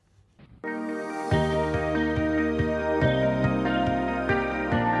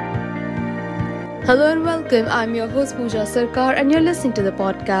Hello and welcome. I'm your host Pooja Sarkar, and you're listening to the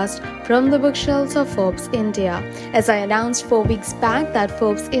podcast from the bookshelves of Forbes India. As I announced 4 weeks back that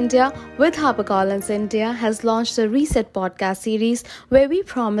Forbes India with HarperCollins India has launched a Reset podcast series where we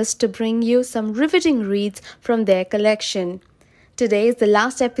promise to bring you some riveting reads from their collection. Today is the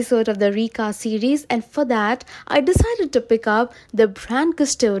last episode of the Recast series, and for that, I decided to pick up The Brand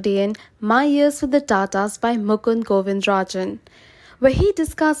Custodian My Years with the Tatas by Mukund Govindrajan, where he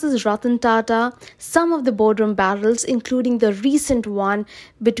discusses Ratan Tata, some of the boardroom battles, including the recent one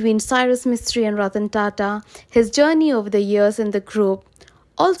between Cyrus Mistry and Ratan Tata, his journey over the years in the group.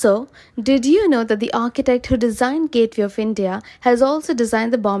 Also, did you know that the architect who designed Gateway of India has also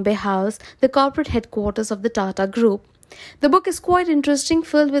designed the Bombay House, the corporate headquarters of the Tata Group? The book is quite interesting,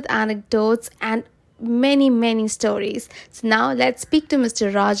 filled with anecdotes and many stories. So now let's speak to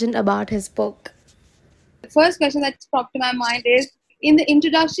Mr. Rajan about his book. The first question that's popped to my mind is, in the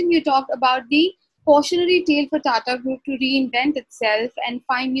introduction, you talked about the cautionary tale for Tata Group to reinvent itself and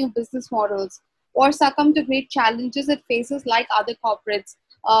find new business models or succumb to great challenges it faces like other corporates.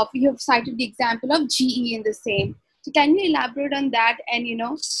 You have cited the example of GE in the same. So can you elaborate on that and,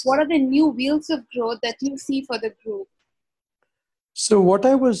 what are the new wheels of growth that you see for the group? So what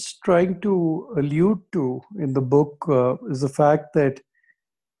I was trying to allude to in the book is the fact that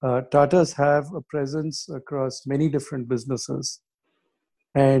Tatas have a presence across many different businesses.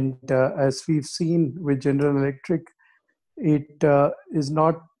 And as we've seen with General Electric, it is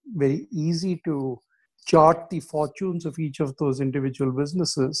not very easy to chart the fortunes of each of those individual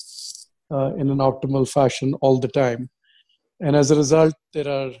businesses in an optimal fashion all the time. And as a result, there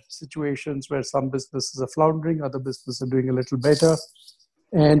are situations where some businesses are floundering, other businesses are doing a little better.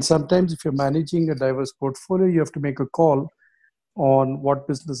 And sometimes if you're managing a diverse portfolio, you have to make a call on what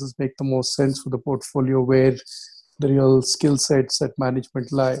businesses make the most sense for the portfolio, where the real skill sets at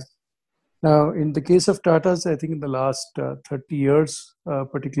management lie. Now, in the case of Tata's, I think in the last 30 years,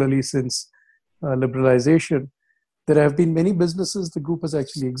 particularly since liberalization, there have been many businesses the group has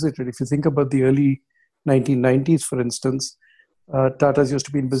actually exited. If you think about the early 1990s, for instance, Tata's used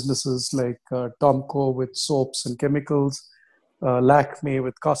to be in businesses like Tomco with soaps and chemicals, Lakme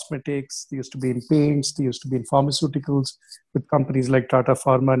with cosmetics. They used to be in paints. They used to be in pharmaceuticals with companies like Tata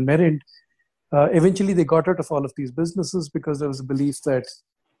Pharma and Merint. Eventually, they got out of all of these businesses because there was a belief that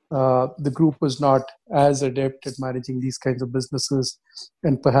the group was not as adept at managing these kinds of businesses,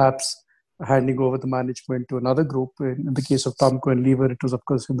 and perhaps handing over the management to another group. In the case of Tomco and Lever, it was, of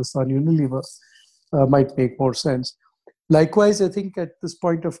course, Hindustan Unilever, might make more sense. Likewise, I think at this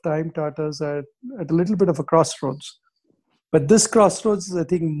point of time, Tata's are at a little bit of a crossroads. But this crossroads is, I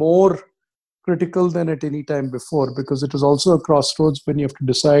think, more critical than at any time before, because it is also a crossroads when you have to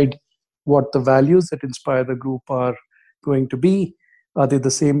decide what the values that inspire the group are going to be. Are they the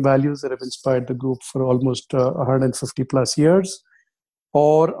same values that have inspired the group for almost 150 plus years?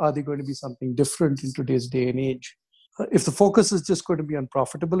 Or are they going to be something different in today's day and age? If the focus is just going to be on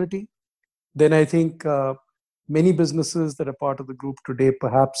profitability, then I think many businesses that are part of the group today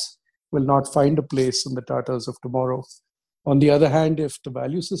perhaps will not find a place in the Tatas of tomorrow. On the other hand, if the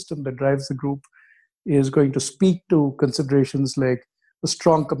value system that drives the group is going to speak to considerations like a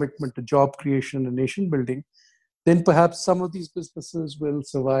strong commitment to job creation and nation building, then perhaps some of these businesses will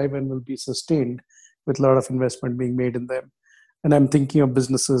survive and will be sustained with a lot of investment being made in them. And I'm thinking of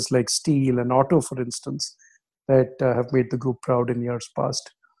businesses like steel and auto, for instance, that have made the group proud in years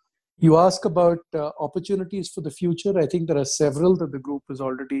past. You ask about opportunities for the future. I think there are several that the group is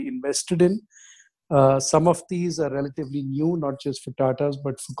already invested in. Some of these are relatively new, not just for Tata's,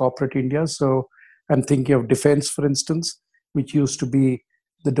 but for corporate India. So I'm thinking of defense, for instance, which used to be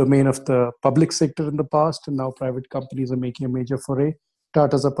the domain of the public sector in the past, and now private companies are making a major foray.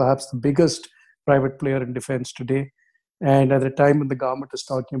 Tata's are perhaps the biggest private player in defense today. And at a time when the government is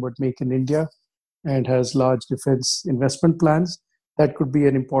talking about Make in India and has large defense investment plans, that could be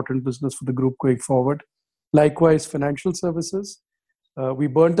an important business for the group going forward. Likewise, financial services. We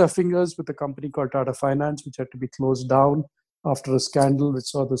burnt our fingers with a company called Tata Finance, which had to be closed down after a scandal which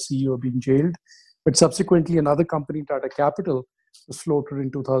saw the CEO being jailed. But subsequently, another company, Tata Capital, was floated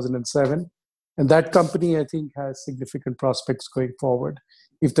in 2007. And that company, I think, has significant prospects going forward.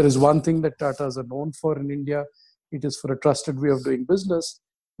 If there is one thing that Tatas are known for in India, it is for a trusted way of doing business,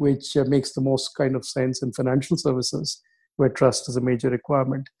 which makes the most kind of sense in financial services, where trust is a major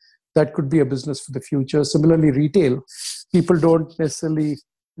requirement. That could be a business for the future. Similarly, retail. People don't necessarily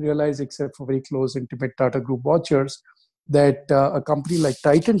realize, except for very close, intimate Tata Group watchers, that a company like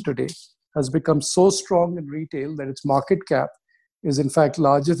Titan today has become so strong in retail that its market cap is in fact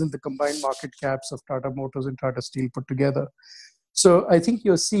larger than the combined market caps of Tata Motors and Tata Steel put together. So I think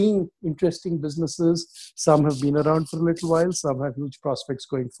you're seeing interesting businesses. Some have been around for a little while, some have huge prospects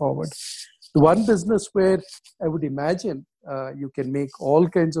going forward. The one business where I would imagine you can make all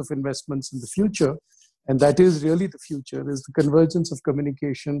kinds of investments in the future, and that is really the future, is the convergence of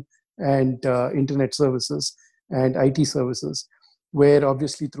communication and internet services and IT services, where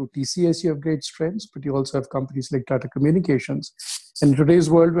obviously through TCS you have great strengths, but you also have companies like Tata Communications. And in today's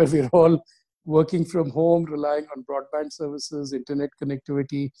world where we're all working from home, relying on broadband services, internet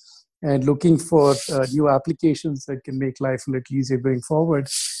connectivity, and looking for new applications that can make life a little easier going forward,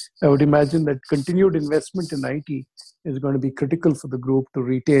 I would imagine that continued investment in IT is going to be critical for the group to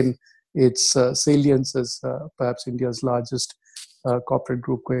retain its salience as perhaps India's largest corporate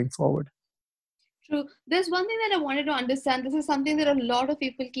group going forward. True. There's one thing that I wanted to understand. This is something that a lot of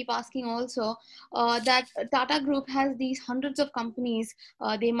people keep asking also, that Tata Group has these hundreds of companies.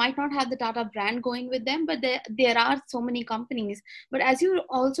 They might not have the Tata brand going with them, but there are so many companies. But as you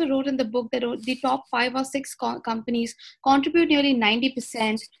also wrote in the book, that the top 5 or 6 companies contribute nearly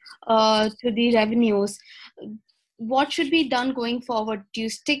 90% to the revenues. What should be done going forward? Do you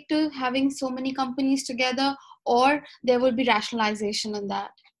stick to having so many companies together, or there will be rationalization in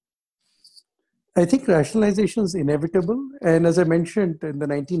that? I think rationalization is inevitable. And as I mentioned, in the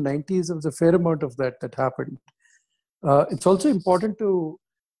 1990s, there was a fair amount of that happened. It's also important to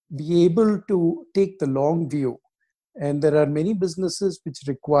be able to take the long view. And there are many businesses which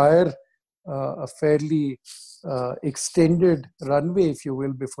require a fairly extended runway, if you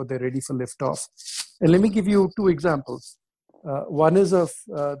will, before they're ready for liftoff. And let me give you 2 examples. One is of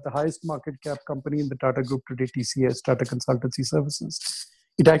the highest market cap company in the Tata Group today, TCS, Tata Consultancy Services.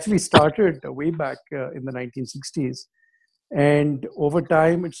 It actually started way back in the 1960s. And over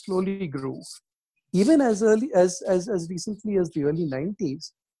time, it slowly grew. Even as early as recently as the early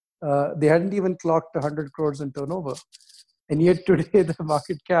 90s, they hadn't even clocked 100 crores in turnover. And yet today, the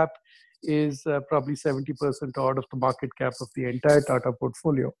market cap is probably 70% odd of the market cap of the entire Tata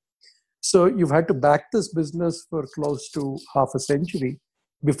portfolio. So you've had to back this business for close to half a century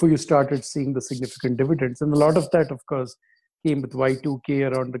before you started seeing the significant dividends. And a lot of that, of course, came with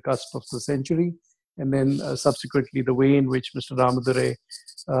Y2K around the cusp of the century. And then subsequently, the way in which Mr. Ramadure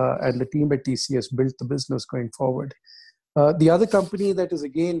and the team at TCS built the business going forward. The other company that is,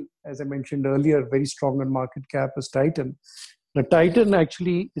 again, as I mentioned earlier, very strong on market cap is Titan. Now, Titan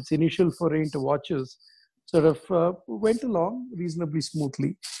actually, its initial foray into watches sort of went along reasonably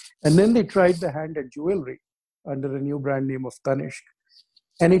smoothly. And then they tried the hand at jewelry under a new brand name of Tanishq.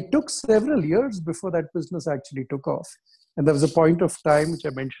 And it took several years before that business actually took off. And there was a point of time, which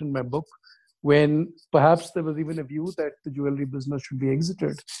I mentioned in my book, when perhaps there was even a view that the jewelry business should be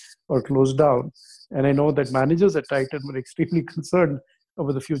exited or closed down. And I know that managers at Titan were extremely concerned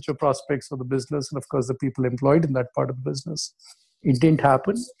over the future prospects of the business and, of course, the people employed in that part of the business. It didn't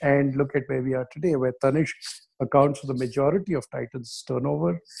happen. And look at where we are today, where Tanishq accounts for the majority of Titan's turnover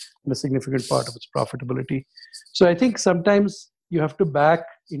and a significant part of its profitability. So I think sometimes you have to back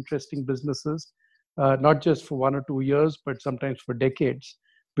interesting businesses, not just for 1 or 2 years, but sometimes for decades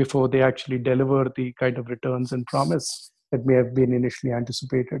before they actually deliver the kind of returns and promise that may have been initially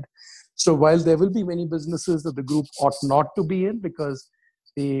anticipated. So while there will be many businesses that the group ought not to be in because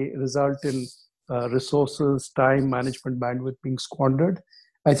they result in resources, time, management bandwidth being squandered,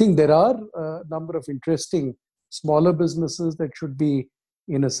 I think there are a number of interesting smaller businesses that should be,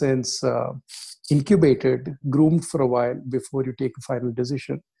 in a sense, incubated, groomed for a while before you take a final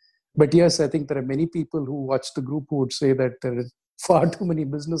decision. But yes, I think there are many people who watch the group who would say that there are far too many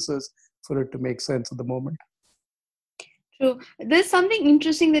businesses for it to make sense at the moment. True. There's something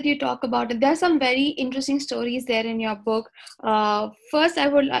interesting that you talk about. There are some very interesting stories there in your book. First,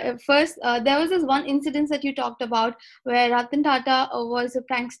 there was this one incident that you talked about where Ratan Tata was a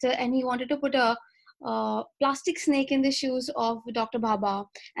prankster and he wanted to put a plastic snake in the shoes of Dr. Bhabha,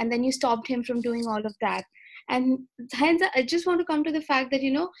 and then you stopped him from doing all of that. And hence, I just want to come to the fact that,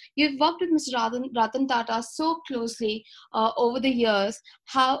 you've worked with Mr. Ratan Tata so closely over the years,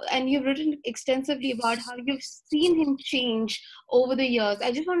 and you've written extensively about how you've seen him change over the years.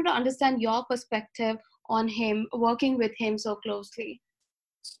 I just wanted to understand your perspective on him, working with him so closely.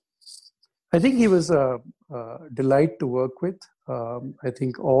 I think he was a delight to work with. I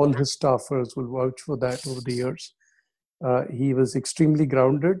think all his staffers will vouch for that over the years. He was extremely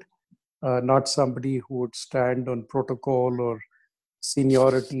grounded. Not somebody who would stand on protocol or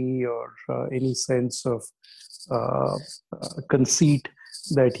seniority or any sense of conceit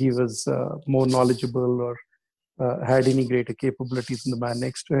that he was more knowledgeable or had any greater capabilities than the man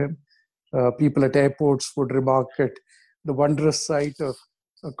next to him. People at airports would remark at the wondrous sight of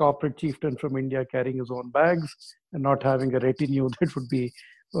a corporate chieftain from India carrying his own bags and not having a retinue that would be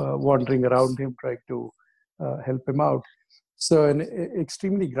wandering around him trying to help him out. So an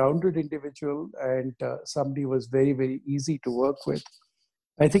extremely grounded individual, and somebody who was very, very easy to work with.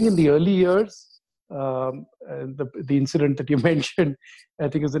 I think in the early years, and the incident that you mentioned, I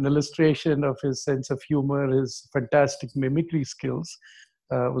think is an illustration of his sense of humor, his fantastic mimicry skills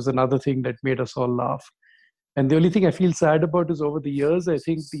was another thing that made us all laugh. And the only thing I feel sad about is over the years, I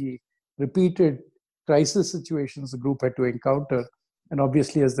think the repeated crisis situations the group had to encounter. And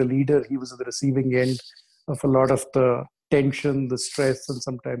obviously, as the leader, he was at the receiving end of a lot of the tension, the stress, and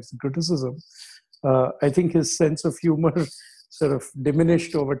sometimes the criticism. I think his sense of humor sort of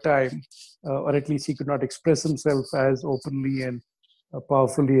diminished over time, or at least he could not express himself as openly and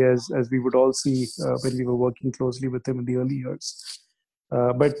powerfully as we would all see when we were working closely with him in the early years.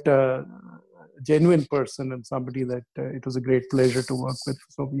 But genuine person and somebody that it was a great pleasure to work with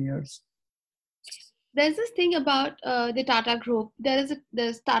for so many years. There's this thing about the Tata Group.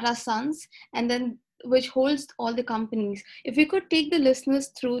 There's Tata Sons, and then which holds all the companies. If we could take the listeners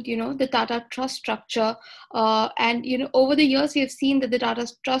through, the Tata Trust structure, and over the years we have seen that the Tata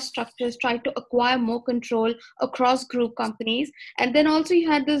Trust structures tried to acquire more control across group companies, and then also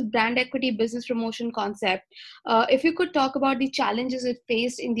you had this brand equity business promotion concept. If you could talk about the challenges it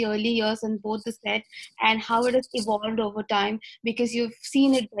faced in the early years on both the set and how it has evolved over time, because you've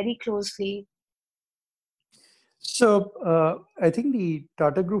seen it very closely. So I think the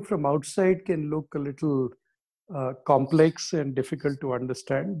Tata Group from outside can look a little complex and difficult to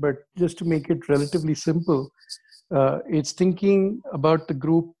understand, but just to make it relatively simple, it's thinking about the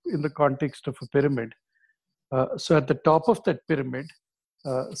group in the context of a pyramid. So at the top of that pyramid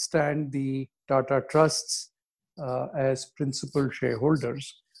stand the Tata Trusts as principal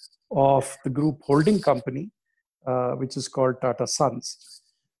shareholders of the group holding company, which is called Tata Sons.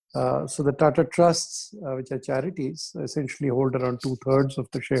 So the Tata Trusts, which are charities, essentially hold around 2/3 of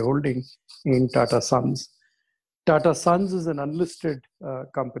the shareholding in Tata Sons. Tata Sons is an unlisted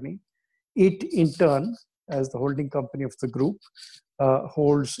company. It, in turn, as the holding company of the group,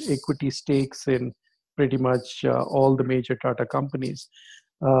 holds equity stakes in pretty much all the major Tata companies.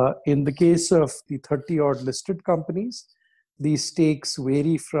 In the case of the 30-odd listed companies, these stakes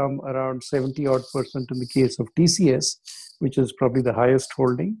vary from around 70-odd% in the case of TCS, which is probably the highest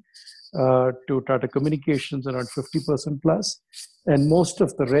holding, to Tata Communications around 50% plus. And most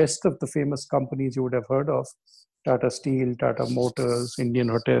of the rest of the famous companies you would have heard of, Tata Steel, Tata Motors, Indian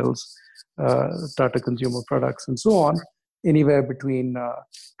Hotels, Tata Consumer Products, and so on, anywhere between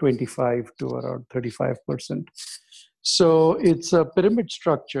 25 to around 35%. So it's a pyramid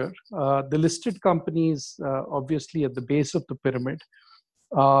structure. The listed companies, obviously at the base of the pyramid,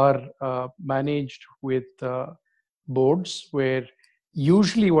 are managed with boards where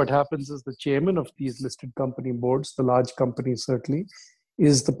usually what happens is the chairman of these listed company boards, the large companies certainly,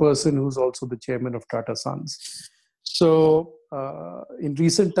 is the person who's also the chairman of Tata Sons. So in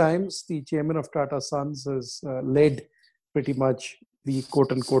recent times, the chairman of Tata Sons has led pretty much the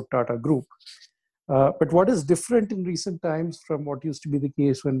quote-unquote Tata Group. But what is different in recent times from what used to be the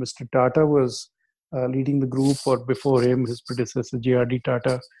case when Mr. Tata was leading the group, or before him, his predecessor, J.R.D.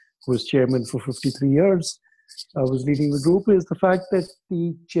 Tata, who was chairman for 53 years, was leading the group, is the fact that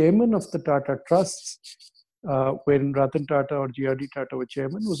the chairman of the Tata Trusts, when Ratan Tata or J.R.D. Tata were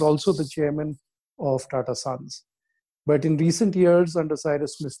chairman, was also the chairman of Tata Sons. But in recent years, under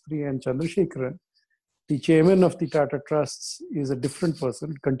Cyrus Mistry and Chandrasekaran, the chairman of the Tata Trusts is a different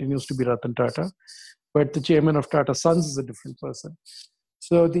person. It continues to be Ratan Tata, but the chairman of Tata Sons is a different person.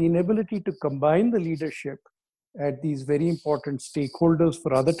 So the inability to combine the leadership at these very important stakeholders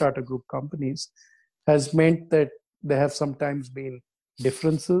for other Tata Group companies has meant that there have sometimes been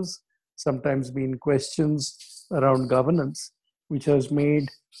differences, sometimes been questions around governance, which has made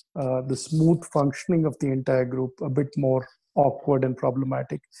the smooth functioning of the entire group a bit more awkward and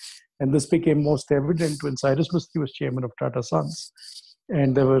problematic. And this became most evident when Cyrus Mistry was chairman of Tata Sons.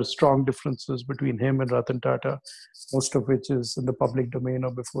 And there were strong differences between him and Ratan Tata, most of which is in the public domain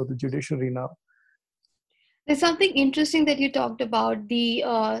or before the judiciary now. There's something interesting that you talked about.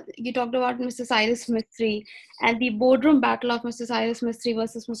 You talked about Mr. Cyrus Mistry and the boardroom battle of Mr. Cyrus Mistry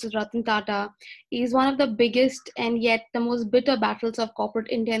versus Mr. Ratan Tata is one of the biggest and yet the most bitter battles of corporate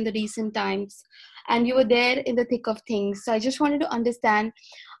India in the recent times. And you were there in the thick of things. So I just wanted to understand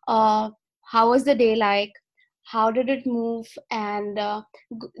how was the day like? How did it move? And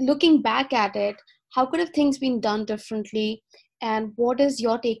looking back at it, how could have things been done differently? And what is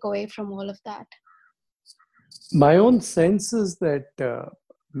your takeaway from all of that? My own sense is that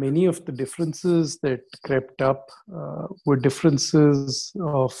many of the differences that crept up were differences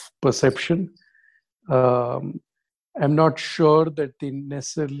of perception. Um, I'm not sure that they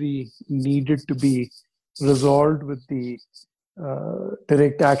necessarily needed to be resolved with the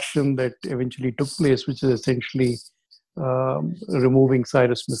direct action that eventually took place, which is essentially removing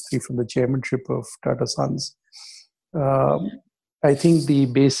Cyrus Mistry from the chairmanship of Tata Sons. Um, I think the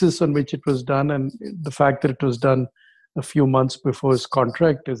basis on which it was done and the fact that it was done a few months before his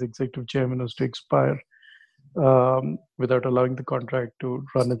contract as executive chairman was to expire, without allowing the contract to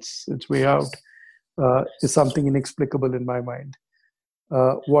run its way out, is something inexplicable in my mind.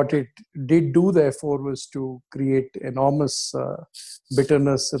 What it did do, therefore, was to create enormous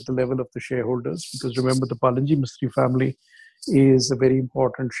bitterness at the level of the shareholders. Because remember, the Palanji Mistry family is a very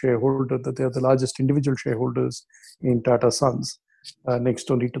important shareholder, that they are the largest individual shareholders in Tata Sons, next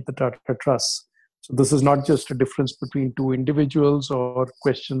only to the Tata Trust. So this is not just a difference between two individuals or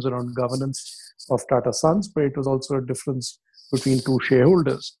questions around governance of Tata Sons, but it was also a difference between two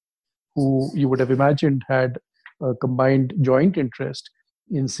shareholders who you would have imagined had a combined joint interest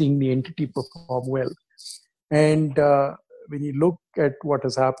in seeing the entity perform well. And when you look at what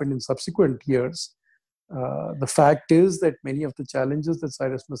has happened in subsequent years, the fact is that many of the challenges that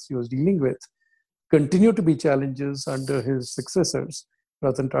Cyrus Mistry was dealing with continue to be challenges under his successors,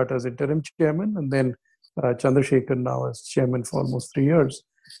 Ratan Tata as interim chairman, and then Chandrasekhar now as chairman for almost 3 years.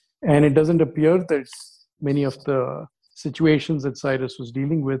 And it doesn't appear that many of the situations that Cyrus was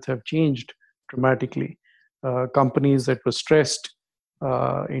dealing with have changed dramatically. Companies that were stressed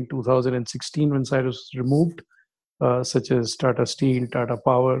in 2016 when Cyrus was removed, such as Tata Steel, Tata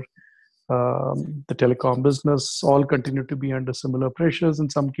Power, the telecom business, all continue to be under similar pressures,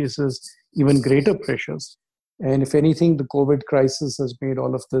 in some cases even greater pressures. And if anything, the COVID crisis has made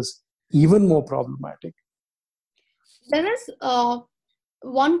all of this even more problematic. There is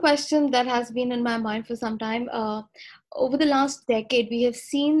one question that has been in my mind for some time. Over the last decade, we have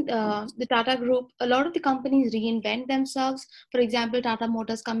seen the Tata Group, a lot of the companies reinvent themselves. For example, Tata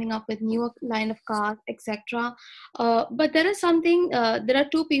Motors coming up with new line of cars, etc. But there is something, there are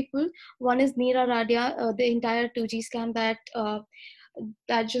two people. One is Neera Radia, the entire 2G scam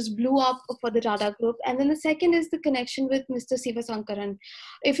that just blew up for the Tata Group. And then the second is the connection with Mr. Siva Sankaran.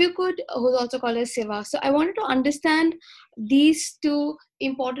 If you could, who's also called as Siva. So I wanted to understand these two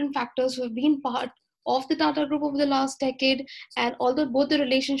important factors who have been part of the Tata Group over the last decade. And although both the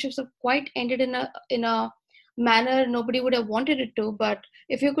relationships have quite ended in a manner nobody would have wanted it to, but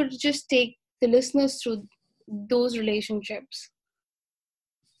if you could just take the listeners through those relationships.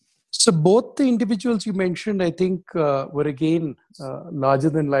 So both the individuals you mentioned, I think, were again larger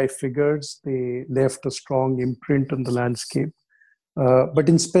than life figures. They left a strong imprint on the landscape. But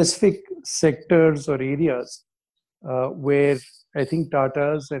in specific sectors or areas where I think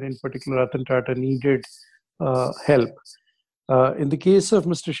Tata's, and in particular Ratan Tata, needed help. In the case of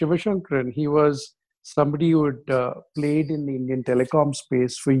Mr. Shivashankaran, he was somebody who had played in the Indian telecom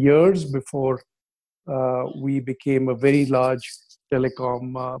space for years before we became a very large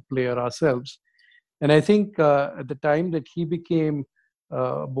telecom player ourselves. And I think at the time that he became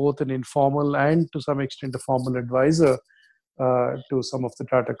both an informal and to some extent a formal advisor to some of the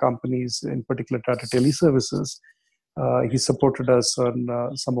Tata companies, in particular Tata Teleservices, he supported us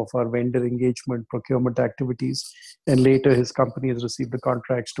on some of our vendor engagement procurement activities. And later his company has received the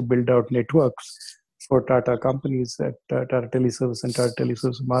contracts to build out networks for Tata companies at Tata Teleservice and Tata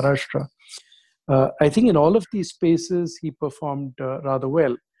Teleservice Maharashtra. I think in all of these spaces, he performed rather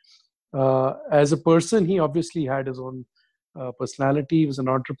well. As a person, he obviously had his own personality. He was an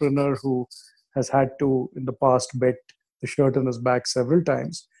entrepreneur who has had to, in the past, bet the shirt on his back several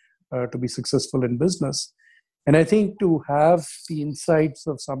times to be successful in business. And I think to have the insights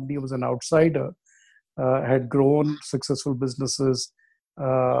of somebody who was an outsider, had grown successful businesses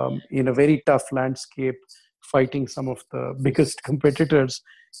in a very tough landscape, fighting some of the biggest competitors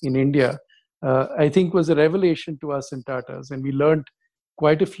in India, I think was a revelation to us in Tata's. And we learned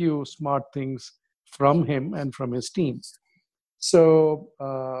quite a few smart things from him and from his team. So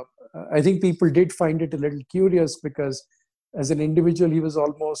I think people did find it a little curious because as an individual, he was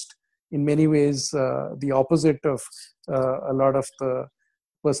almost in many ways the opposite of a lot of the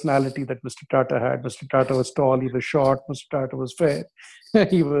personality that Mr. Tata had. Mr. Tata was tall, he was short, Mr. Tata was fair,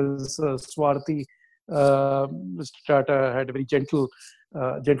 he was swarthy. Mr. Tata had a very gentle,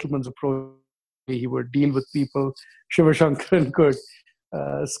 gentleman's approach. He would deal with people. Shivashankaran could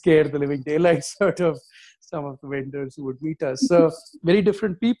scare the living daylights out of some of the vendors who would meet us. So very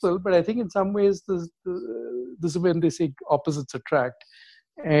different people, but I think in some ways this is when they say opposites attract,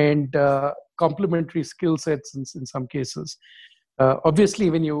 and complementary skill sets in some cases. Obviously,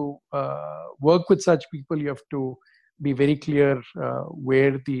 when you work with such people, you have to be very clear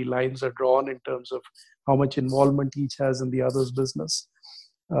where the lines are drawn in terms of how much involvement each has in the other's business.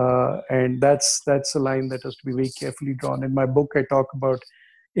 And that's a line that has to be very carefully drawn. In my book, I talk about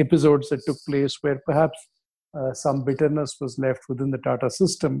episodes that took place where perhaps some bitterness was left within the Tata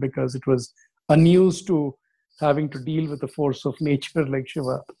system because it was unused to having to deal with the force of nature like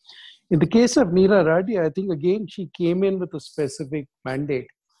Shiva. In the case of Meera Radhi, I think again she came in with a specific mandate,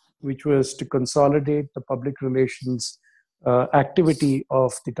 which was to consolidate the public relations activity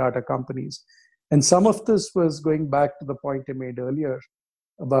of the Tata companies. And some of this was going back to the point I made earlier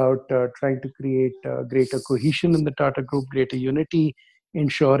about trying to create greater cohesion in the Tata Group, greater unity,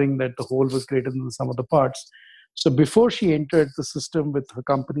 ensuring that the whole was greater than the sum of the parts. So before she entered the system with her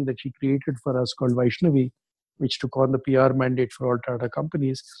company that she created for us called Vaishnavi, which took on the PR mandate for all Tata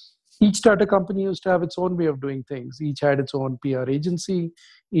companies, each Tata company used to have its own way of doing things. Each had its own PR agency,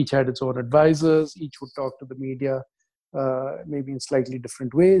 each had its own advisors, each would talk to the media, maybe in slightly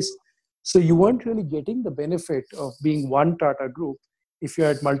different ways. So you weren't really getting the benefit of being one Tata Group if you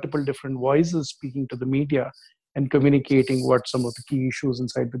had multiple different voices speaking to the media and communicating what some of the key issues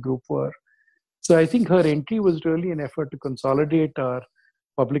inside the group were. So I think her entry was really an effort to consolidate our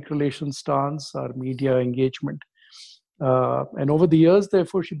public relations stance, our media engagement. And over the years,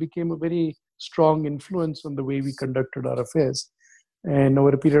 therefore, she became a very strong influence on the way we conducted our affairs. And over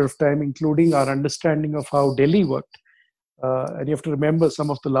a period of time, including our understanding of how Delhi worked. And you have to remember some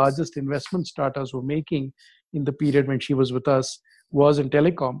of the largest investments Tatas were making in the period when she was with us was in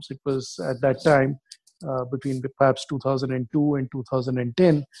telecoms. It was at that time, between perhaps 2002 and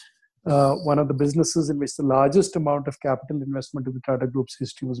 2010, one of the businesses in which the largest amount of capital investment in the Tata Group's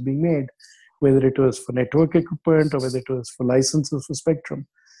history was being made, whether it was for network equipment or whether it was for licenses for spectrum.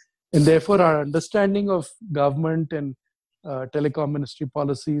 And therefore, our understanding of government and telecom ministry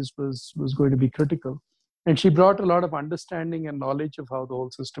policies was going to be critical. And she brought a lot of understanding and knowledge of how the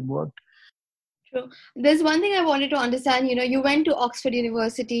whole system worked. True. There's one thing I wanted to understand. You went to Oxford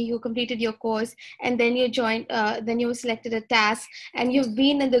University, you completed your course, and then you joined. Then you selected a task, and you've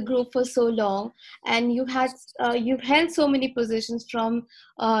been in the group for so long, and you've held so many positions from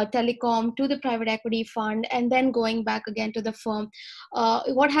telecom to the private equity fund, and then going back again to the firm.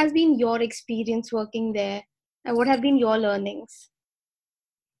 What has been your experience working there, and what have been your learnings?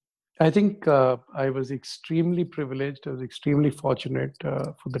 I think I was extremely privileged. I was extremely fortunate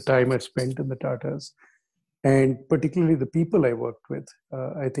for the time I spent in the Tatas, and particularly the people I worked with.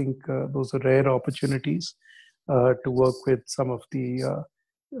 I think those are rare opportunities to work with some of the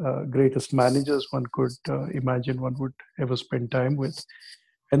greatest managers one could imagine one would ever spend time with.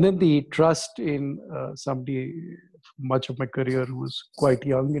 And then the trust in somebody, much of my career who was quite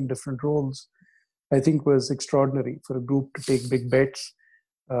young in different roles, I think was extraordinary for a group to take big bets.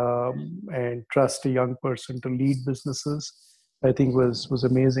 And trust a young person to lead businesses, I think was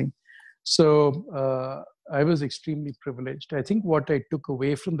amazing. So I was extremely privileged. I think what I took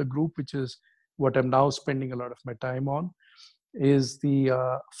away from the group, which is what I'm now spending a lot of my time on, is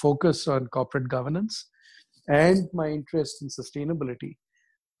the focus on corporate governance and my interest in sustainability,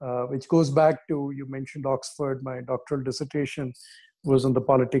 which goes back to, you mentioned Oxford. My doctoral dissertation was on the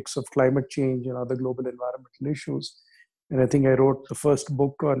politics of climate change and other global environmental issues. And I think I wrote the first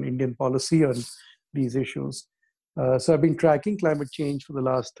book on Indian policy on these issues. So I've been tracking climate change for the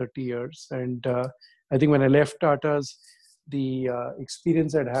last 30 years. And I think when I left Tata's, the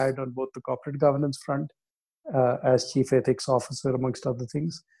experience I'd had on both the corporate governance front as chief ethics officer, amongst other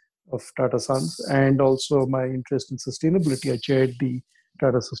things, of Tata Sons, and also my interest in sustainability. I chaired the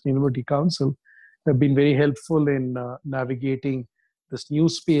Tata Sustainability Council. Have been very helpful in navigating this new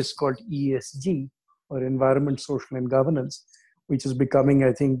space called ESG, or environment, social, and governance, which is becoming,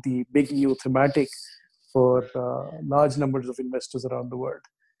 I think, the big new thematic for large numbers of investors around the world.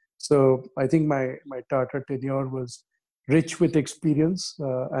 So I think my Tata tenure was rich with experience,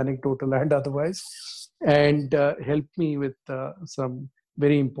 anecdotal and otherwise, and helped me with some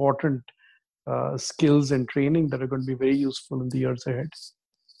very important skills and training that are going to be very useful in the years ahead.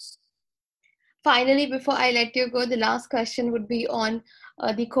 Finally, before I let you go, the last question would be on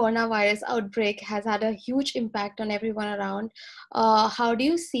the coronavirus outbreak has had a huge impact on everyone around. How do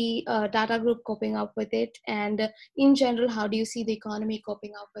you see Tata Group coping up with it? And in general, how do you see the economy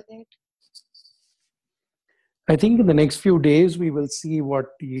coping up with it? I think in the next few days, we will see what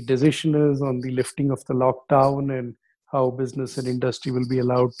the decision is on the lifting of the lockdown and how business and industry will be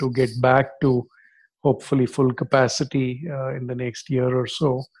allowed to get back to hopefully full capacity in the next year or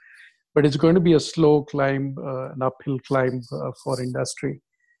so. But it's going to be a slow climb, an uphill climb for industry.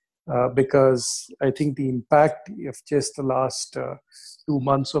 because I think the impact of just the last 2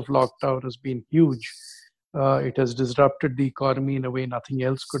 months of lockdown has been huge. It has disrupted the economy in a way nothing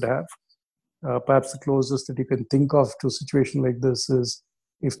else could have. Perhaps the closest that you can think of to a situation like this is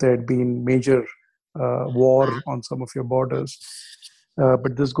if there had been major war on some of your borders.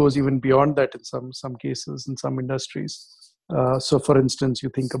 But this goes even beyond that in some cases, in some industries. So, for instance, you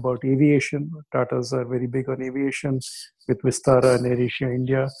think about aviation. Tatas are very big on aviation with Vistara and AirAsia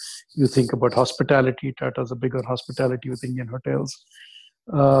India. You think about hospitality. Tatas are big on hospitality with Indian hotels.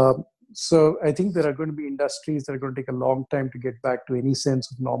 Uh, so, I think there are going to be industries that are going to take a long time to get back to any sense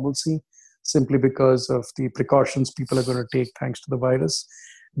of normalcy, simply because of the precautions people are going to take thanks to the virus.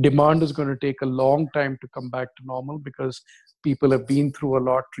 Demand is going to take a long time to come back to normal because people have been through a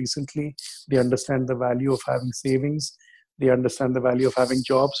lot recently. They understand the value of having savings. They understand the value of having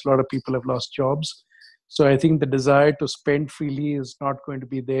jobs. A lot of people have lost jobs. So I think the desire to spend freely is not going to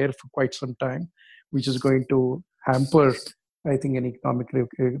be there for quite some time, which is going to hamper, I think, an economic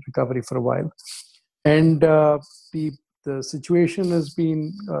recovery for a while. And the situation has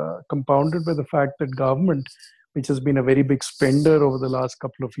been compounded by the fact that government, which has been a very big spender over the last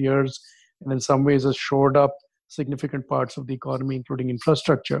couple of years, and in some ways has shored up significant parts of the economy, including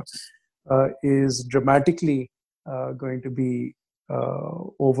infrastructure, is dramatically going to be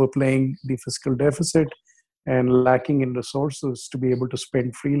overplaying the fiscal deficit and lacking in resources to be able to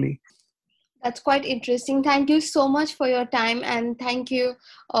spend freely. That's quite interesting. Thank you so much for your time, and thank you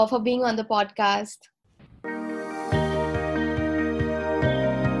for being on the podcast.